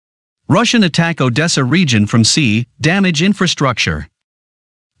Russian attack Odesa region from sea, damage infrastructure.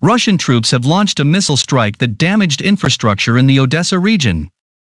 Russian troops have launched a missile strike that damaged infrastructure in the Odesa region.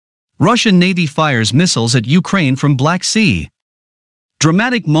 Russian Navy fires missiles at Ukraine from Black Sea.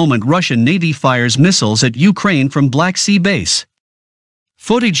 Dramatic moment: Russian Navy fires missiles at Ukraine from Black Sea base.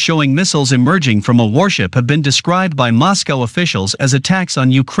 Footage showing missiles emerging from a warship have been described by Moscow officials as attacks on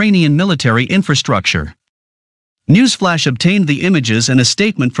Ukrainian military infrastructure. Newsflash obtained the images and a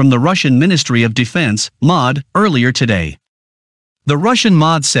statement from the Russian Ministry of Defense, MOD, earlier today. The Russian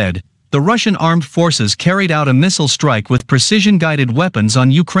MOD said, the Russian armed forces carried out a missile strike with precision-guided weapons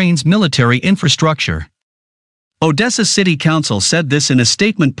on Ukraine's military infrastructure. Odesa City Council said this in a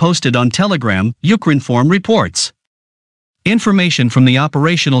statement posted on Telegram, Ukrinform reports. Information from the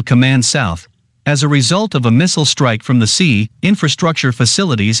Operational Command South: as a result of a missile strike from the sea, infrastructure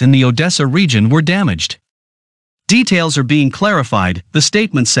facilities in the Odesa region were damaged. Details are being clarified, the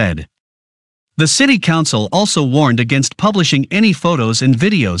statement said. The City Council also warned against publishing any photos and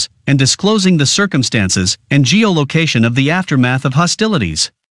videos, and disclosing the circumstances and geolocation of the aftermath of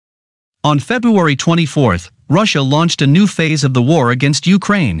hostilities. On February 24, Russia launched a new phase of the war against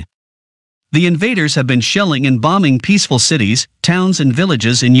Ukraine. The invaders have been shelling and bombing peaceful cities, towns and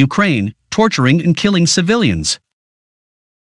villages in Ukraine, torturing and killing civilians.